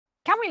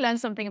Can we learn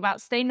something about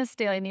stainless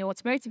steel in the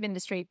automotive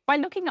industry by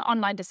looking at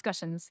online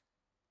discussions?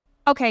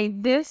 Okay,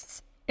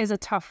 this is a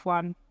tough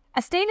one.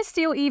 A stainless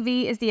steel EV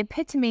is the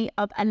epitome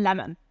of a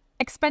lemon.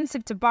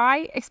 Expensive to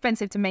buy,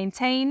 expensive to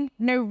maintain,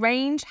 no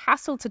range,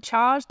 hassle to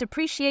charge,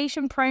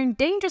 depreciation prone,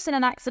 dangerous in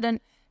an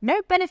accident,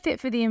 no benefit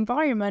for the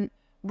environment,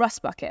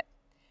 rust bucket.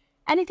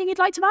 Anything you'd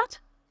like to add?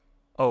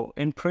 Oh,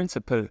 in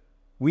principle,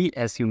 we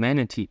as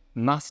humanity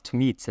must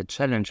meet the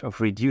challenge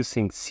of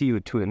reducing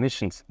CO2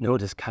 emissions. No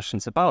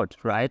discussions about,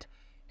 right?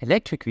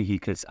 Electric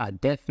vehicles are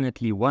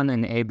definitely one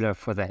enabler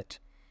for that.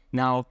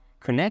 Now,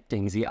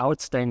 connecting the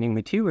outstanding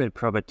material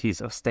properties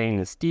of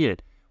stainless steel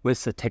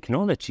with the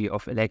technology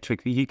of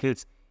electric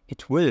vehicles,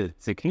 it will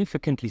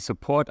significantly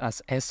support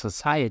us as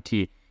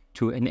society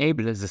to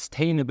enable a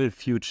sustainable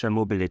future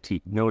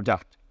mobility, no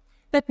doubt.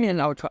 Let me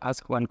allow to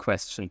ask one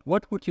question.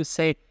 What would you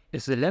say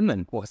if the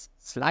lemon was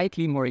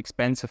slightly more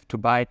expensive to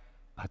buy,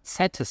 but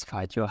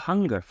satisfied your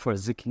hunger for a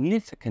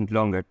significant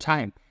longer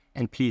time?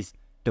 And please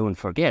don't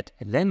forget,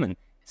 a lemon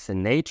is a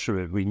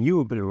natural,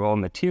 renewable raw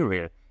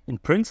material, in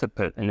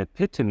principle an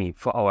epitome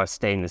for our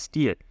stainless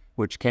steel,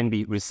 which can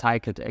be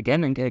recycled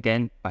again and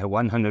again by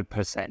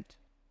 100%.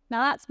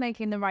 Now that's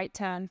making the right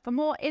turn. For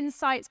more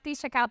insights,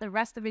 please check out the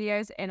rest of the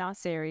videos in our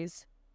series.